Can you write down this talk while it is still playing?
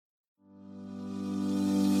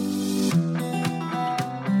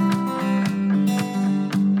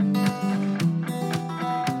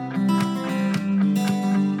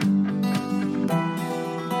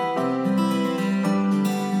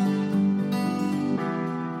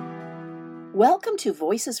Welcome to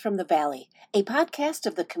Voices from the Valley, a podcast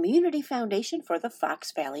of the Community Foundation for the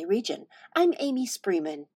Fox Valley region. I'm Amy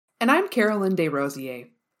Spreeman. And I'm Carolyn Desrosiers.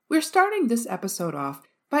 We're starting this episode off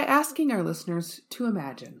by asking our listeners to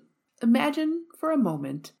imagine. Imagine for a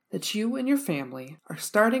moment that you and your family are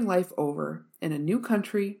starting life over in a new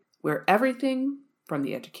country where everything from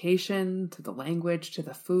the education to the language to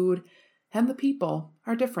the food and the people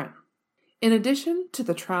are different. In addition to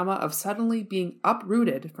the trauma of suddenly being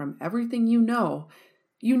uprooted from everything you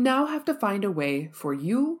now have to find a way for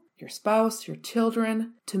you, your spouse, your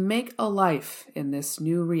children to make a life in this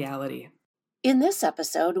new reality. In this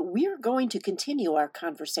episode, we're going to continue our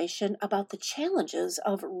conversation about the challenges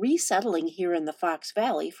of resettling here in the Fox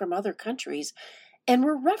Valley from other countries, and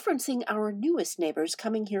we're referencing our newest neighbors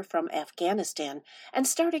coming here from Afghanistan and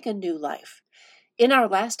starting a new life. In our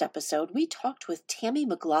last episode, we talked with Tammy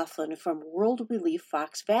McLaughlin from World Relief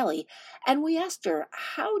Fox Valley, and we asked her,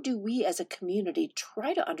 how do we as a community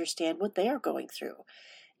try to understand what they are going through?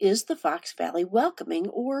 Is the Fox Valley welcoming,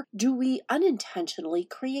 or do we unintentionally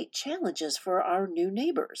create challenges for our new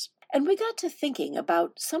neighbors? And we got to thinking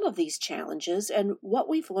about some of these challenges and what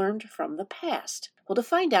we've learned from the past. Well, to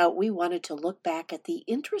find out, we wanted to look back at the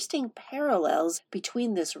interesting parallels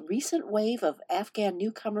between this recent wave of Afghan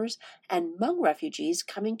newcomers and Hmong refugees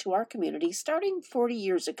coming to our community starting 40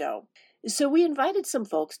 years ago. So we invited some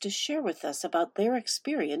folks to share with us about their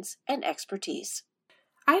experience and expertise.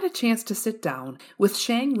 I had a chance to sit down with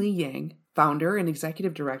Shang Li Yang, founder and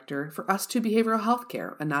executive director for Us to Behavioral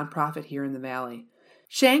Healthcare, a nonprofit here in the Valley.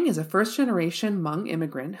 Shang is a first-generation Hmong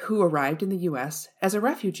immigrant who arrived in the U.S. as a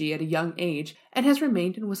refugee at a young age and has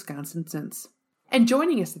remained in Wisconsin since. And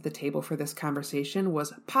joining us at the table for this conversation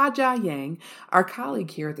was Paja Yang, our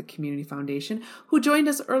colleague here at the Community Foundation, who joined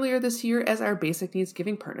us earlier this year as our Basic Needs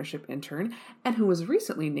Giving Partnership intern, and who was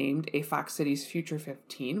recently named a Fox Cities Future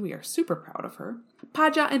 15. We are super proud of her.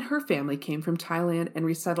 Paja and her family came from Thailand and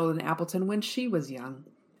resettled in Appleton when she was young.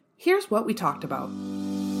 Here's what we talked about.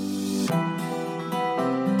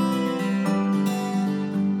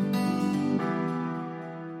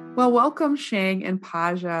 Well, welcome Shang and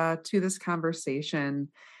Paja to this conversation.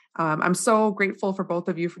 I'm so grateful for both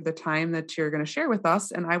of you for the time that you're going to share with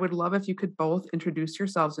us. And I would love if you could both introduce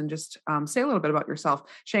yourselves and just say a little bit about yourself.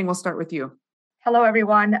 Shang, we'll start with you. Hello,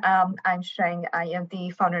 everyone. I'm Shang. I am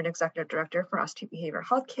the founder and executive director for Us to Behavioral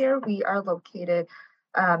Healthcare. We are located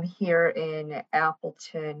here in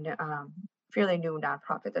Appleton, fairly new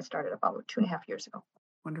nonprofit that started about 2.5 years ago.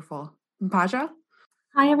 Wonderful. And Paja?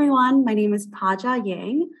 Hi, everyone. My name is Paja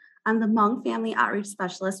Yang. I'm the Hmong Family Outreach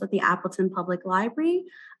Specialist with the Appleton Public Library.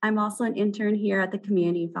 I'm also an intern here at the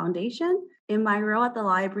Community Foundation. In my role at the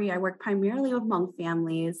library, I work primarily with Hmong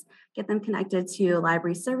families, get them connected to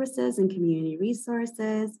library services and community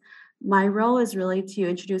resources. My role is really to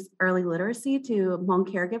introduce early literacy to Hmong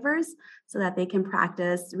caregivers so that they can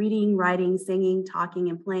practice reading, writing, singing, talking,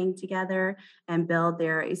 and playing together and build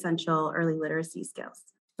their essential early literacy skills.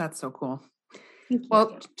 That's so cool.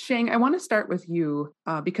 Well, Shang, I want to start with you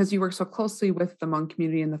because you work so closely with the Hmong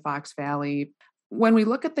community in the Fox Valley. When we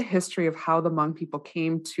look at the history of how the Hmong people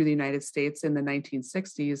came to the United States in the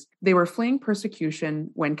 1960s, they were fleeing persecution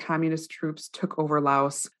when communist troops took over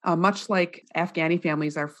Laos, much like Afghani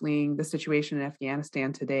families are fleeing the situation in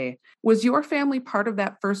Afghanistan today. Was your family part of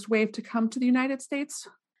that first wave to come to the United States?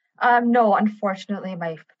 No, unfortunately,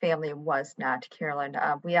 my family was not, Carolyn.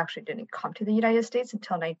 We actually didn't come to the United States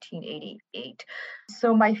until 1988.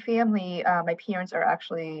 So my family, my parents are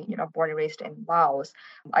actually, born and raised in Laos.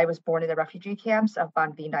 I was born in the refugee camps of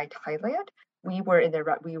Ban Vinai, Thailand. We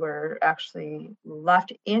were actually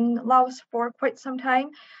left in Laos for quite some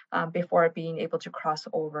time before being able to cross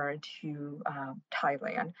over to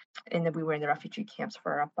Thailand. And then we were in the refugee camps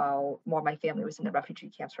for my family was in the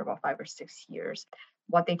refugee camps for about 5 or 6 years.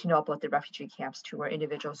 One thing to know about the refugee camps too, or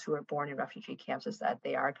individuals who are born in refugee camps, is that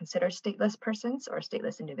they are considered stateless persons or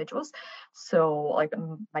stateless individuals. So like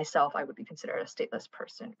myself, I would be considered a stateless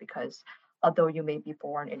person because although you may be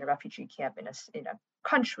born in a refugee camp in a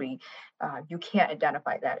country, you can't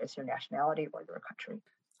identify that as your nationality or your country.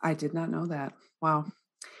 I did not know that. Wow.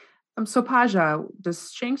 So Paja,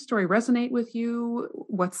 does Shang's story resonate with you?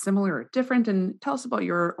 What's similar or different? And tell us about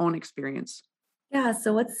your own experience. Yeah,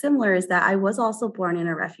 so what's similar is that I was also born in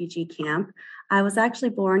a refugee camp. I was actually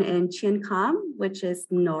born in Chien Kham, which is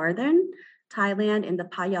northern Thailand in the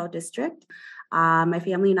Phayao district. My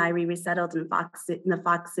family and I resettled in the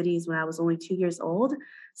Fox Cities when I was only 2 years old.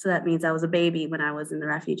 So that means I was a baby when I was in the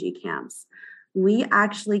refugee camps. We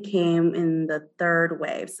actually came in the third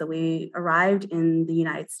wave. So we arrived in the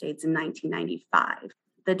United States in 1995.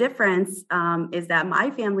 The difference is that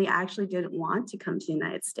my family actually didn't want to come to the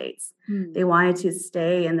United States. They wanted to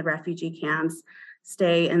stay in the refugee camps,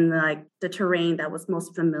 stay in the terrain that was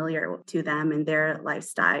most familiar to them and their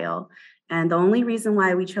lifestyle. And the only reason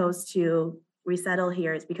why we chose to resettle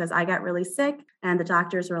here is because I got really sick and the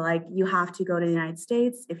doctors were like, you have to go to the United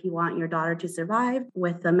States if you want your daughter to survive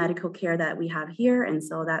with the medical care that we have here. And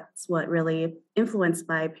so that's what really influenced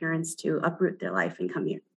my parents to uproot their life and come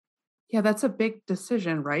here. Yeah, that's a big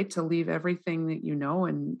decision, right? To leave everything that you know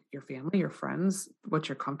and your family, your friends, what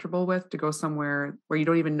you're comfortable with, to go somewhere where you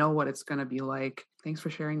don't even know what it's going to be like. Thanks for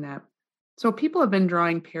sharing that. So people have been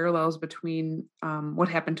drawing parallels between what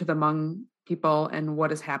happened to the Hmong people and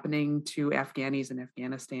what is happening to Afghanis in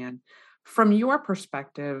Afghanistan. From your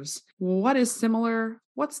perspectives, what is similar,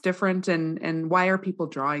 what's different, and why are people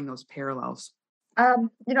drawing those parallels?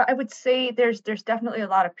 I would say there's definitely a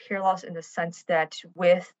lot of parallels in the sense that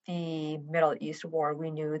with the Middle East war,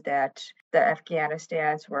 we knew that the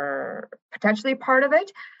Afghanistans were potentially part of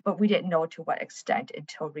it, but we didn't know to what extent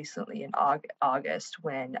until recently in August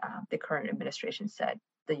when the current administration said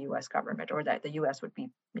the U.S. government or that the U.S. would be,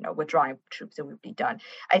 withdrawing troops and would be done.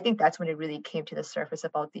 I think that's when it really came to the surface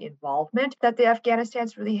about the involvement that the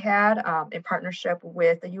Afghanistans really had in partnership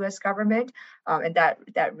with the U.S. government. And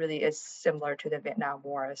that really is similar to the Vietnam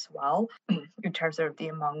War as well in terms of the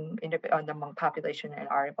Hmong population and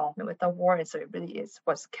our involvement with the war. And so it really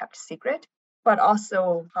was kept secret. But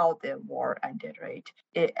also how the war ended, right?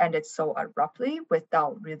 It ended so abruptly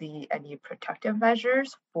without really any protective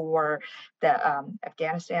measures for the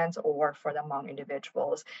Afghanistans or for the Hmong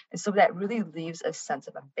individuals. And so that really leaves a sense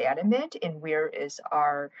of abandonment in where is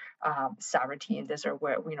our sovereignty in this, or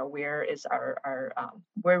where is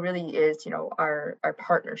where really is, our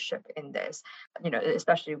partnership in this,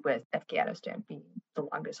 especially with Afghanistan being the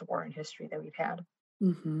longest war in history that we've had.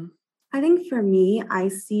 Mm-hmm. I think for me, I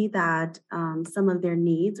see that some of their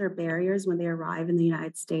needs or barriers when they arrive in the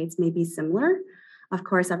United States may be similar. Of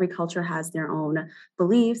course, every culture has their own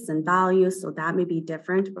beliefs and values, so that may be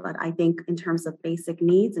different. But I think in terms of basic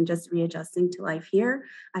needs and just readjusting to life here,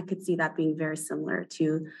 I could see that being very similar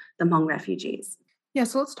to the Hmong refugees. Yeah,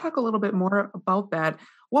 so let's talk a little bit more about that.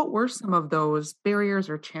 What were some of those barriers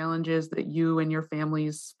or challenges that you and your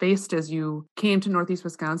families faced as you came to Northeast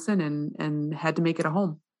Wisconsin and had to make it a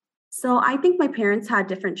home? So I think my parents had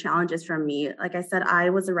different challenges from me. Like I said, I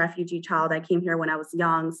was a refugee child. I came here when I was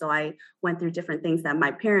young, so I went through different things that my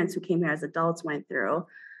parents who came here as adults went through.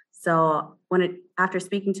 So after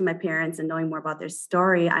speaking to my parents and knowing more about their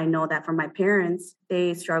story, I know that for my parents,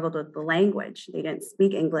 they struggled with the language. They didn't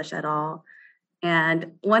speak English at all.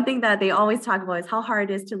 And one thing that they always talk about is how hard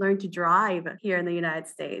it is to learn to drive here in the United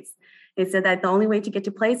States. They said that the only way to get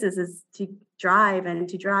to places is to drive, and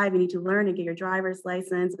to drive, you need to learn and get your driver's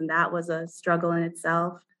license. And that was a struggle in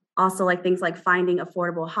itself. Also, like things like finding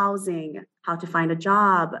affordable housing, how to find a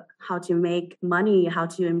job, how to make money, how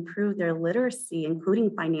to improve their literacy,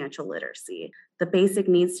 including financial literacy. The basic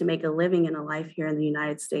needs to make a living in a life here in the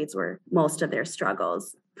United States were most of their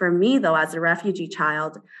struggles. For me, though, as a refugee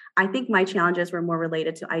child, I think my challenges were more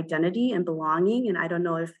related to identity and belonging. And I don't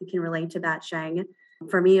know if you can relate to that, Sheng.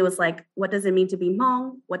 For me, it was like, what does it mean to be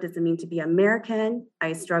Hmong? What does it mean to be American?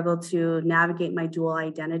 I struggled to navigate my dual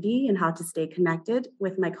identity and how to stay connected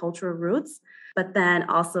with my cultural roots, but then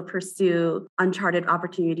also pursue uncharted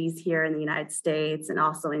opportunities here in the United States and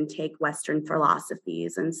also intake Western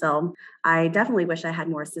philosophies. And so I definitely wish I had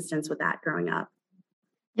more assistance with that growing up.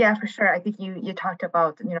 Yeah, for sure. I think you talked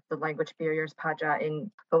about the language barriers, Paja, and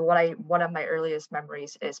one of my earliest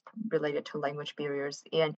memories is related to language barriers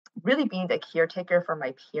and really being the caretaker for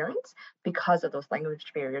my parents because of those language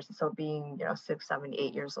barriers. So being 6, 7,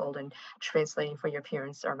 8 years old and translating for your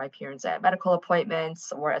parents or my parents at medical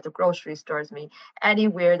appointments or at the grocery stores,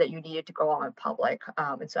 anywhere that you needed to go out in public.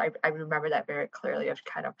 And so I remember that very clearly of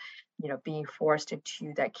kind of being forced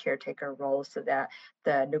into that caretaker role so that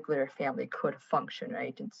the nuclear family could function,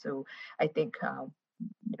 right? And so I think,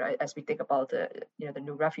 as we think about the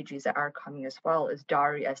new refugees that are coming as well, is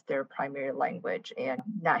Dari as their primary language and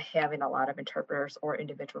not having a lot of interpreters or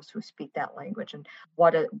individuals who speak that language. And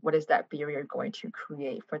what is that barrier going to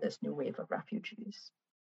create for this new wave of refugees?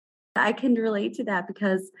 I can relate to that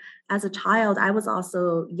because as a child, I was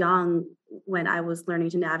also young when I was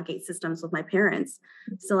learning to navigate systems with my parents.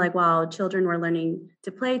 So like while children were learning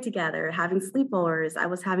to play together, having sleepovers, I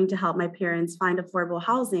was having to help my parents find affordable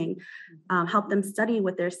housing, help them study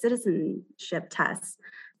with their citizenship tests.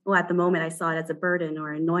 Well, at the moment, I saw it as a burden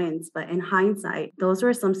or annoyance, but in hindsight, those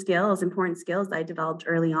were some important skills that I developed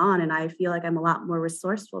early on. And I feel like I'm a lot more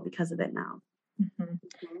resourceful because of it now. Mm-hmm.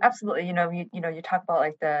 Absolutely. You talk about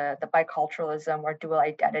like the biculturalism or dual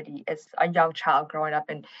identity as a young child growing up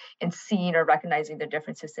and seeing or recognizing the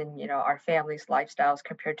differences in, our family's lifestyles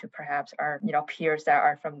compared to perhaps our, peers that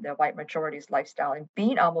are from the white majority's lifestyle, and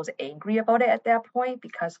being almost angry about it at that point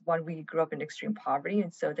because one, we grew up in extreme poverty.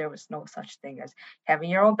 And so there was no such thing as having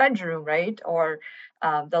your own bedroom, right? Or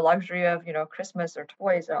the luxury of, Christmas or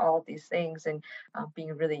toys or all of these things, and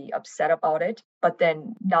being really upset about it. But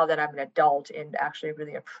then now that I'm an adult and actually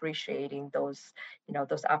really appreciating those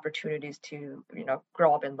opportunities to,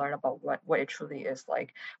 grow up and learn about what it truly is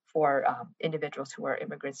like for individuals who are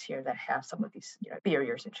immigrants here that have some of these,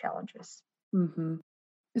 barriers and challenges. Mm-hmm.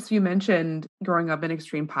 So you mentioned growing up in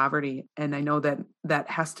extreme poverty, and I know that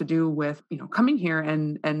has to do with, coming here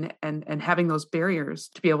and having those barriers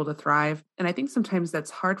to be able to thrive. And I think sometimes that's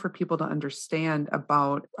hard for people to understand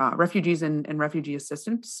about refugees and refugee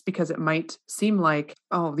assistance, because it might seem like,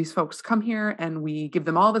 oh, these folks come here and we give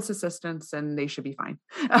them all this assistance and they should be fine.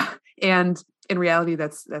 And in reality,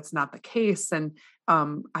 that's not the case. And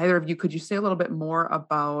either of you, could you say a little bit more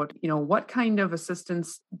about, what kind of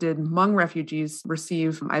assistance did Hmong refugees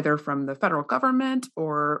receive, either from the federal government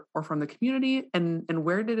or from the community, and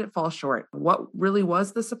where did it fall short? What really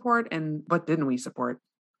was the support, and what didn't we support?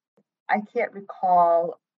 I can't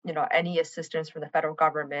recall, any assistance from the federal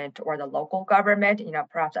government or the local government.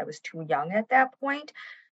 Perhaps I was too young at that point.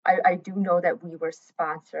 I do know that we were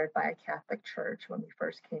sponsored by a Catholic church when we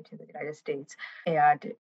first came to the United States.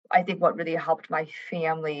 And I think what really helped my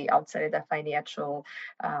family outside of the financial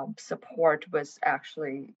support was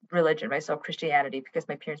actually religion, right? So Christianity, because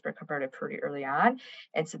my parents were converted pretty early on.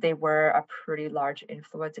 And so they were a pretty large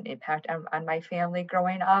influence and impact on my family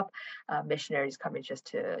growing up. Missionaries coming just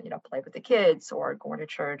to, play with the kids or going to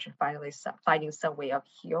church and finally finding some way of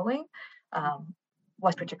healing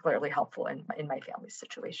was particularly helpful in my family's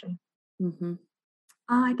situation. Mm-hmm.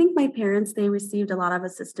 I think my parents, they received a lot of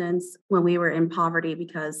assistance when we were in poverty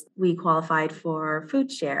because we qualified for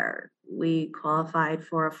food share. We qualified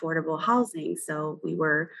for affordable housing. So we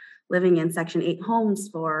were living in Section 8 homes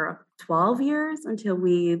for 12 years until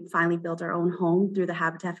we finally built our own home through the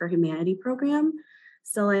Habitat for Humanity program.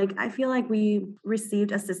 So I feel like we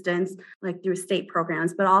received assistance through state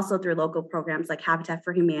programs, but also through local programs like Habitat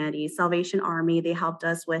for Humanity, Salvation Army. They helped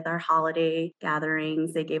us with our holiday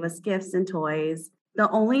gatherings. They gave us gifts and toys. The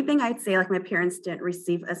only thing I'd say my parents didn't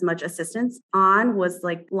receive as much assistance on was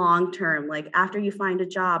long term. After you find a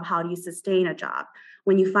job, how do you sustain a job?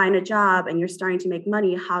 When you find a job and you're starting to make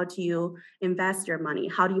money, how do you invest your money?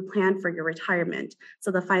 How do you plan for your retirement? So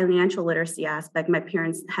the financial literacy aspect, my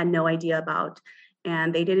parents had no idea about.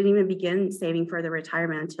 And they didn't even begin saving for their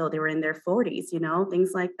retirement until they were in their 40s,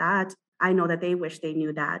 things like that. I know that they wish they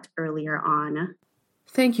knew that earlier on.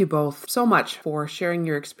 Thank you both so much for sharing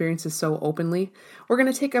your experiences so openly. We're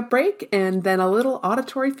going to take a break and then a little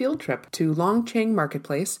auditory field trip to Long Cheng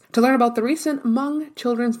Marketplace to learn about the recent Hmong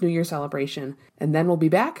Children's New Year celebration. And then we'll be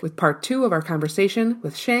back with part 2 of our conversation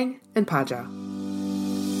with Shang and Paja.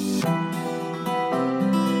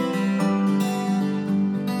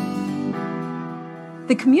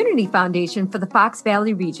 The Community Foundation for the Fox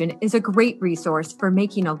Valley region is a great resource for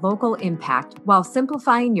making a local impact while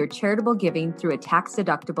simplifying your charitable giving through a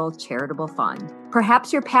tax-deductible charitable fund.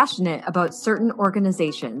 Perhaps you're passionate about certain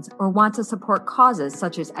organizations or want to support causes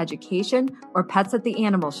such as education or pets at the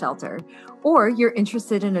animal shelter, or you're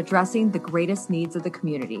interested in addressing the greatest needs of the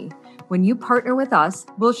community. When you partner with us,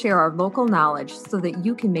 we'll share our local knowledge so that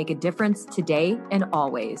you can make a difference today and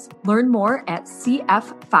always. Learn more at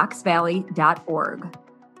cffoxvalley.org.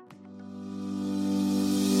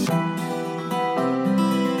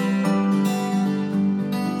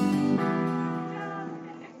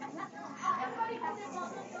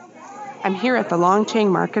 I'm here at the Long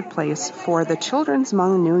Cheng Marketplace for the Children's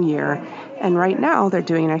Hmong New Year, and right now they're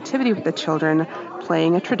doing an activity with the children,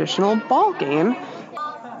 playing a traditional ball game.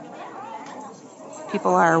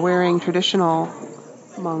 People are wearing traditional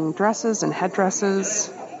Hmong dresses and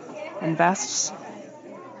headdresses and vests.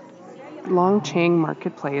 Long Cheng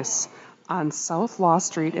Marketplace on South Law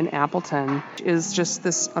Street in Appleton is just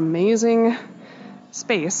this amazing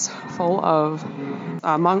space full of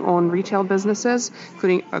Hmong-owned retail businesses,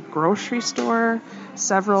 including a grocery store,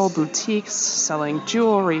 several boutiques selling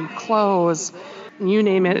jewelry, clothes, you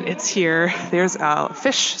name it, it's here. There's a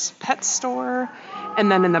fish pet store, and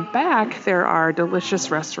then in the back there are delicious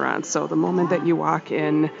restaurants. So the moment that you walk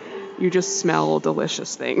in, you just smell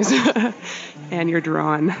delicious things and you're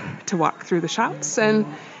drawn to walk through the shops and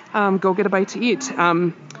go get a bite to eat.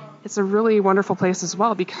 It's a really wonderful place as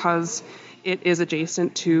well because it is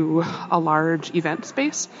adjacent to a large event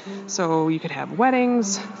space. So you could have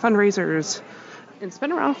weddings, fundraisers, It's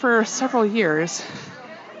been around for several years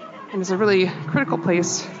and is a really critical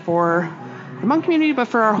place for the Hmong community, but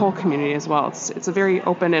for our whole community as well. It's a very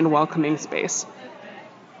open and welcoming space.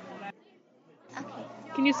 Okay.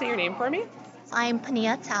 Can you say your name for me? I'm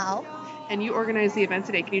Pania Tao. And you organized the event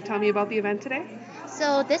today. Can you tell me about the event today?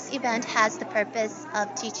 So this event has the purpose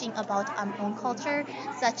of teaching about our Hmong culture,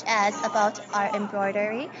 such as about our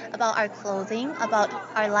embroidery, about our clothing, about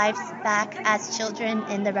our lives back as children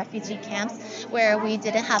in the refugee camps, where we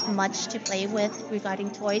didn't have much to play with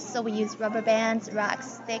regarding toys. So we used rubber bands,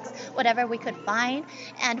 rocks, sticks, whatever we could find.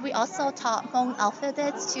 And we also taught Hmong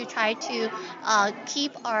alphabets to try to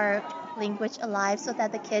keep our language alive so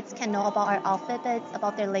that the kids can know about our alphabets,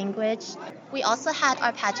 about their language. We also had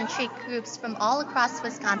our pageantry groups from all across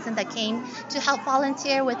Wisconsin that came to help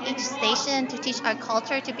volunteer with each station to teach our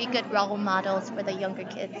culture, to be good role models for the younger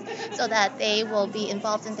kids so that they will be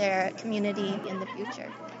involved in their community in the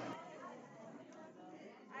future.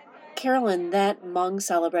 Carolyn, that Hmong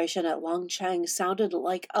celebration at Longcheng sounded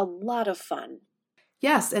like a lot of fun.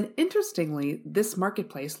 Yes, and interestingly, this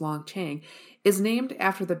marketplace, Longcheng, is named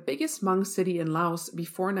after the biggest Hmong city in Laos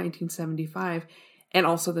before 1975 and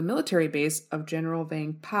also the military base of General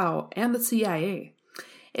Vang Pao and the CIA.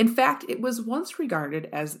 In fact, it was once regarded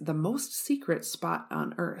as the most secret spot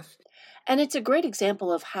on Earth. And it's a great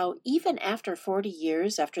example of how even after 40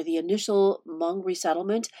 years after the initial Hmong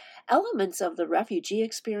resettlement, elements of the refugee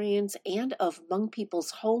experience and of Hmong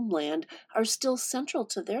people's homeland are still central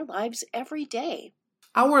to their lives every day.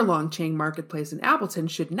 Our Longcheng Marketplace in Appleton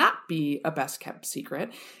should not be a best-kept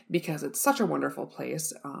secret because it's such a wonderful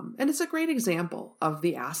place, and it's a great example of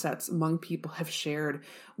the assets Hmong people have shared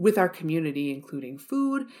with our community, including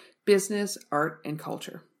food, business, art, and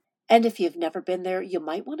culture. And if you've never been there, you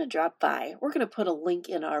might want to drop by. We're going to put a link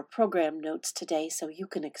in our program notes today so you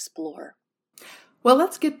can explore. Well,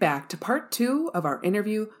 let's get back to part 2 of our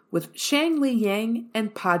interview with Shang Li Yang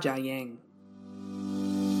and Paja Yang.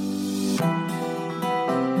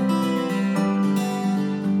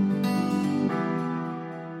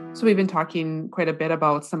 So we've been talking quite a bit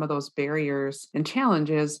about some of those barriers and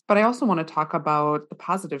challenges, but I also want to talk about the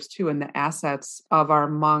positives too and the assets of our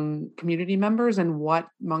Hmong community members and what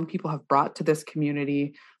Hmong people have brought to this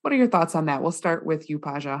community. What are your thoughts on that? We'll start with you,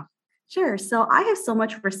 Paja. Sure. So I have so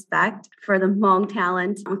much respect for the Hmong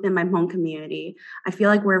talent within my Hmong community. I feel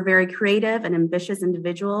like we're very creative and ambitious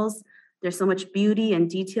individuals. There's so much beauty and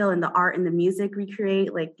detail in the art and the music we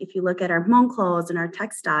create. Like if you look at our Hmong clothes and our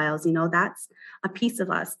textiles, that's a piece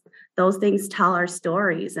of us. Those things tell our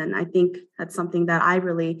stories. And I think that's something that I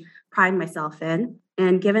really pride myself in.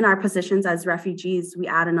 And given our positions as refugees, we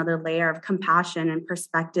add another layer of compassion and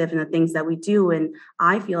perspective in the things that we do. And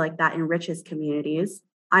I feel like that enriches communities.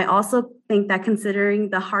 I also think that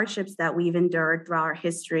considering the hardships that we've endured throughout our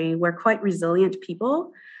history, we're quite resilient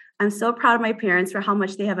people. I'm so proud of my parents for how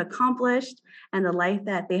much they have accomplished and the life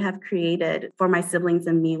that they have created for my siblings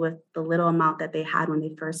and me with the little amount that they had when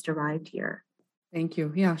they first arrived here. Thank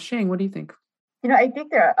you. Yeah, Shang, what do you think? I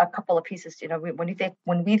think there are a couple of pieces.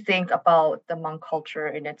 When we think about the Hmong culture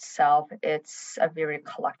in itself, it's a very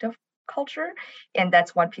collective culture, and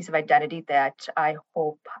that's one piece of identity that I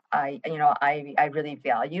hope I really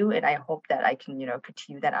value, and I hope that I can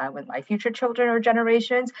continue that on with my future children or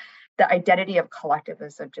generations. The identity of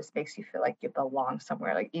collectivism just makes you feel like you belong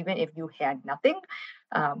somewhere. Like even if you had nothing,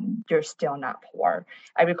 you're still not poor.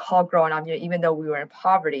 I recall growing up, even though we were in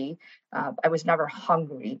poverty, I was never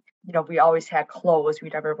hungry. We always had clothes. We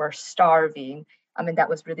never were starving. I mean, that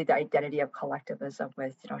was really the identity of collectivism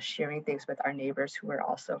with, sharing things with our neighbors who were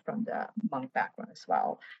also from the Hmong background as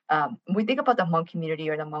well. When we think about the Hmong community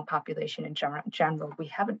or the Hmong population in general, we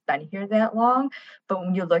haven't been here that long. But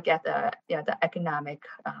when you look at the economic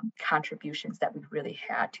contributions that we've really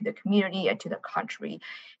had to the community and to the country,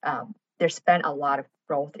 there's been a lot of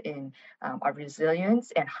growth in our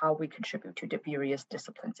resilience and how we contribute to the various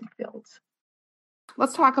disciplines and fields.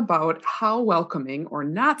 Let's talk about how welcoming or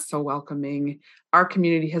not so welcoming our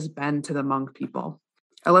community has been to the Hmong people.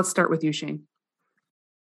 Let's start with you, Shane.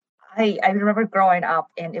 I remember growing up,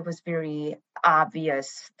 and it was very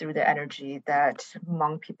obvious through the energy that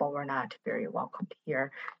Hmong people were not very welcomed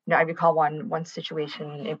here. I recall one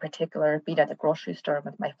situation in particular, being at the grocery store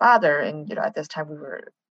with my father, and at this time we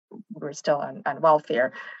were still on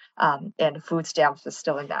welfare, and food stamps was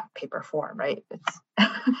still in that paper form, right?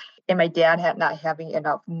 And my dad had not having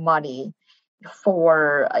enough money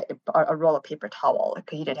for a roll of paper towel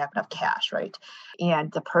because he didn't have enough cash, right? And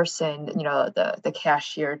the person, the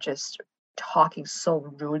cashier just talking so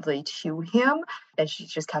rudely to him. And she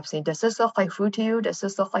just kept saying, does this look like food to you? Does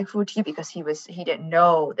this look like food to you? Because he didn't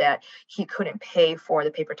know that he couldn't pay for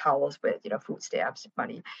the paper towels with, food stamps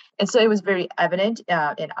money. And so it was very evident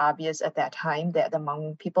and obvious at that time that the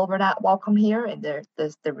Hmong people were not welcome here, and there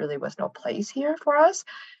really was no place here for us.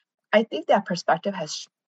 I think that perspective has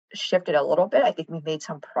shifted a little bit. I think we've made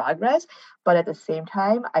some progress, but at the same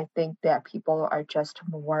time, I think that people are just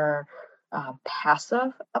more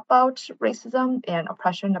passive about racism and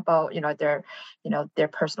oppression, about their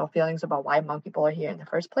personal feelings about why Hmong people are here in the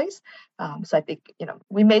first place. So I think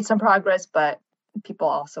we made some progress, but people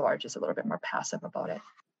also are just a little bit more passive about it.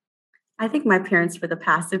 I think my parents were the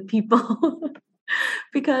passive people.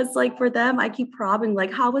 Because for them, I keep probing,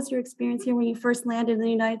 how was your experience here when you first landed in the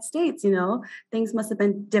United States? Things must have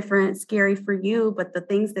been different, scary for you. But the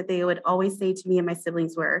things that they would always say to me and my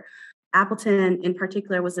siblings were, Appleton in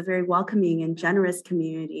particular was a very welcoming and generous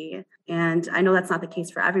community. And I know that's not the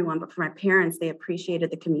case for everyone, but for my parents, they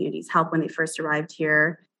appreciated the community's help when they first arrived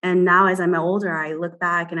here. And now as I'm older, I look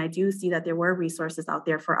back and I do see that there were resources out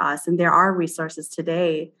there for us, and there are resources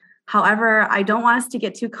today. However, I don't want us to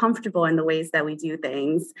get too comfortable in the ways that we do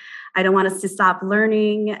things. I don't want us to stop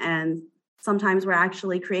learning. And sometimes we're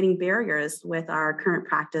actually creating barriers with our current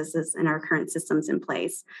practices and our current systems in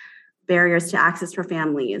place, barriers to access for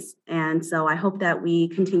families. And so I hope that we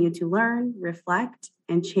continue to learn, reflect,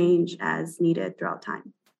 and change as needed throughout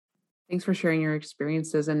time. Thanks for sharing your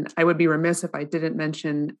experiences. And I would be remiss if I didn't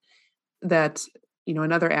mention that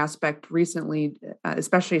another aspect recently,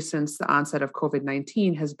 especially since the onset of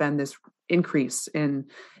COVID-19, has been this increase in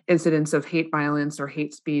incidents of hate violence or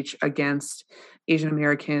hate speech against Asian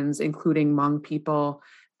Americans, including Hmong people.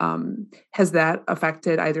 Has that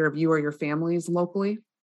affected either of you or your families locally?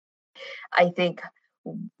 I think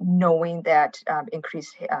knowing that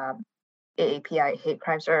increased AAPI hate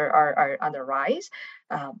crimes are on the rise,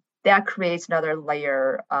 that creates another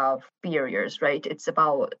layer of barriers, right? It's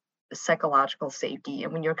about psychological safety.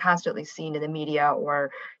 And when you're constantly seeing in the media or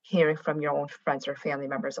hearing from your own friends or family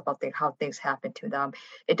members about how things happen to them,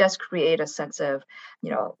 it does create a sense of,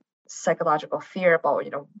 psychological fear about,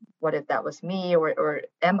 what if that was me, or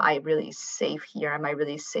am I really safe here? Am I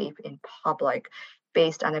really safe in public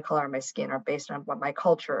based on the color of my skin or based on what my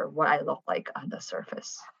culture, what I look like on the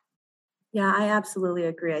surface? Yeah, I absolutely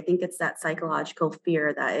agree. I think it's that psychological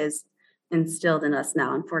fear that is instilled in us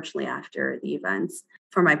now, unfortunately, after the events.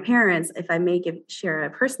 For my parents, if I may share a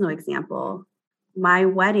personal example, my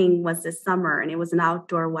wedding was this summer and it was an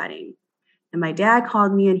outdoor wedding. And my dad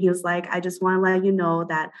called me and he was like, I just want to let you know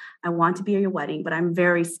that I want to be at your wedding, but I'm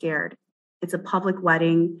very scared. It's a public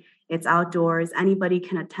wedding. It's outdoors. Anybody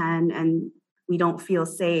can attend and we don't feel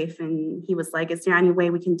safe. And he was like, is there any way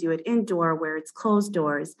we can do it indoor where it's closed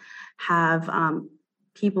doors, have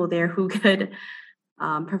people there who could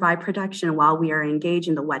provide protection while we are engaged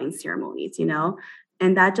in the wedding ceremonies,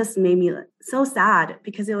 And that just made me so sad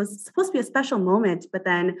because it was supposed to be a special moment. But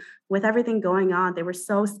then with everything going on, they were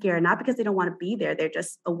so scared, not because they don't want to be there. They're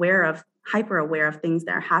just hyper aware of things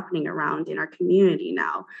that are happening around in our community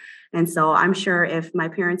now. And so I'm sure if my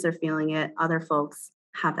parents are feeling it, other folks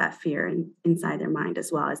have that fear inside their mind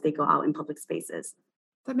as well as they go out in public spaces.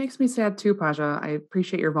 That makes me sad too, Paja. I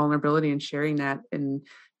appreciate your vulnerability in sharing that. And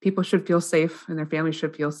people should feel safe and their families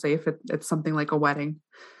should feel safe at something like a wedding.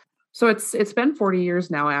 So it's been 40 years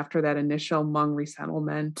now after that initial Hmong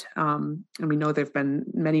resettlement, and we know there've been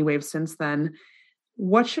many waves since then.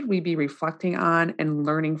 What should we be reflecting on and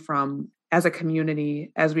learning from as a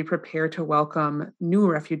community as we prepare to welcome new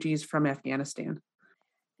refugees from Afghanistan?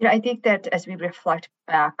 I think that as we reflect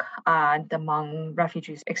back on the Hmong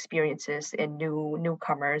refugees' experiences and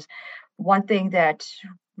newcomers, one thing that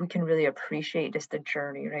we can really appreciate is the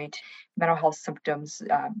journey, right? Mental health symptoms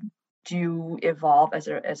do evolve as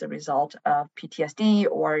a result of PTSD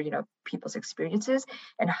or people's experiences,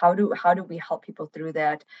 and how do we help people through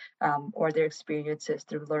that or their experiences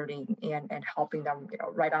through learning and helping them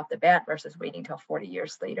right off the bat versus waiting till 40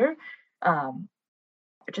 years later.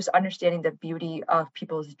 Just understanding the beauty of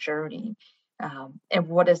people's journey and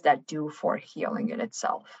what does that do for healing in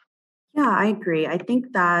itself. Yeah, I agree. I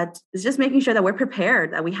think that it's just making sure that we're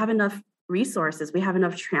prepared, that we have enough resources, we have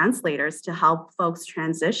enough translators to help folks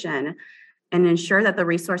transition and ensure that the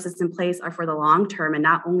resources in place are for the long term and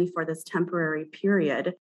not only for this temporary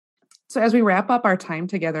period. So as we wrap up our time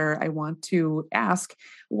together, I want to ask,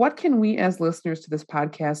 what can we as listeners to this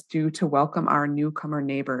podcast do to welcome our newcomer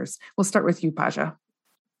neighbors? We'll start with you, Paja.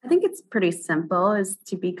 I think it's pretty simple, is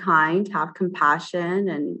to be kind, have compassion,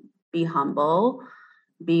 and be humble,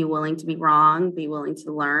 be willing to be wrong, be willing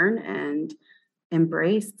to learn, and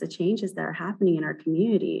embrace the changes that are happening in our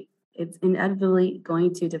community. it's inevitably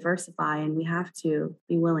going to diversify, and we have to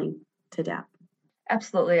be willing to adapt.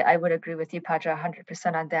 Absolutely. I would agree with you, Paja,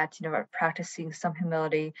 100% on that. Practicing some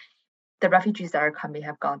humility. The refugees that are coming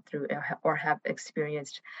have gone through or have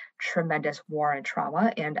experienced tremendous war and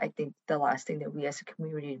trauma. And I think the last thing that we as a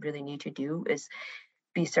community really need to do is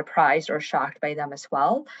be surprised or shocked by them as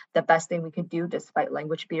well. The best thing we can do, despite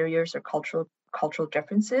language barriers or cultural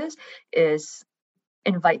differences, is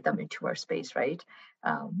invite them into our space, right?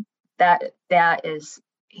 That is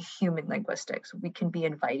human linguistics. We can be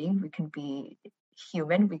inviting, we can be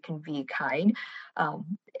human, we can be kind,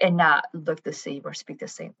 and not look the same or speak the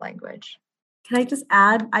same language. Can I just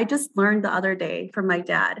add, I just learned the other day from my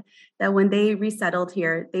dad that when they resettled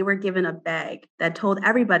here, they were given a bag that told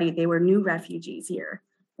everybody they were new refugees here.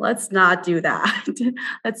 Let's not do that.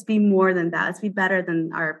 Let's be more than that. Let's be better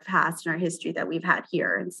than our past and our history that we've had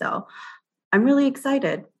here. And so I'm really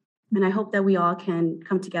excited, and I hope that we all can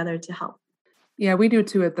come together to help. Yeah, we do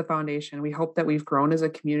too at the foundation. We hope that we've grown as a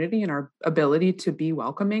community in our ability to be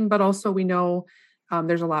welcoming, but also we know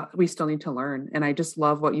there's a lot we still need to learn. And I just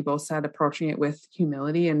love what you both said, approaching it with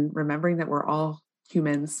humility and remembering that we're all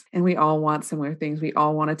humans and we all want similar things. We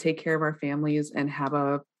all want to take care of our families and have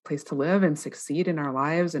a place to live and succeed in our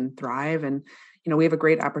lives and thrive. And, we have a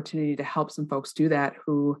great opportunity to help some folks do that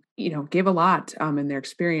who, gave a lot in their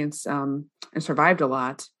experience and survived a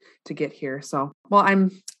lot to get here. So, well,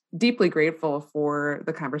 I'm deeply grateful for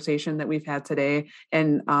the conversation that we've had today,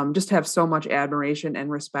 and just have so much admiration and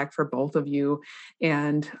respect for both of you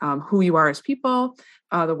and who you are as people,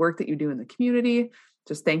 the work that you do in the community.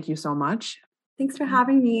 Just thank you so much. Thanks for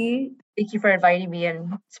having me. Thank you for inviting me,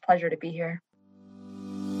 and it's a pleasure to be here.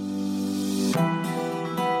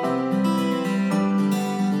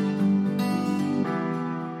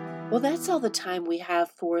 Well, that's all the time we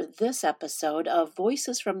have for this episode of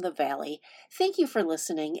Voices from the Valley. Thank you for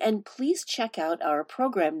listening, and please check out our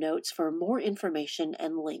program notes for more information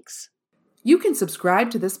and links. You can subscribe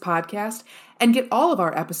to this podcast and get all of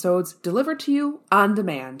our episodes delivered to you on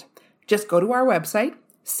demand. Just go to our website,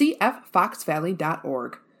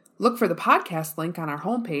 cffoxvalley.org. Look for the podcast link on our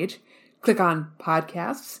homepage, click on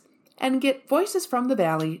Podcasts, and get Voices from the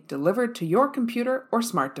Valley delivered to your computer or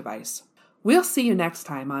smart device. We'll see you next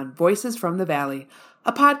time on Voices from the Valley,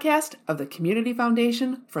 a podcast of the Community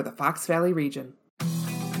Foundation for the Fox Valley region.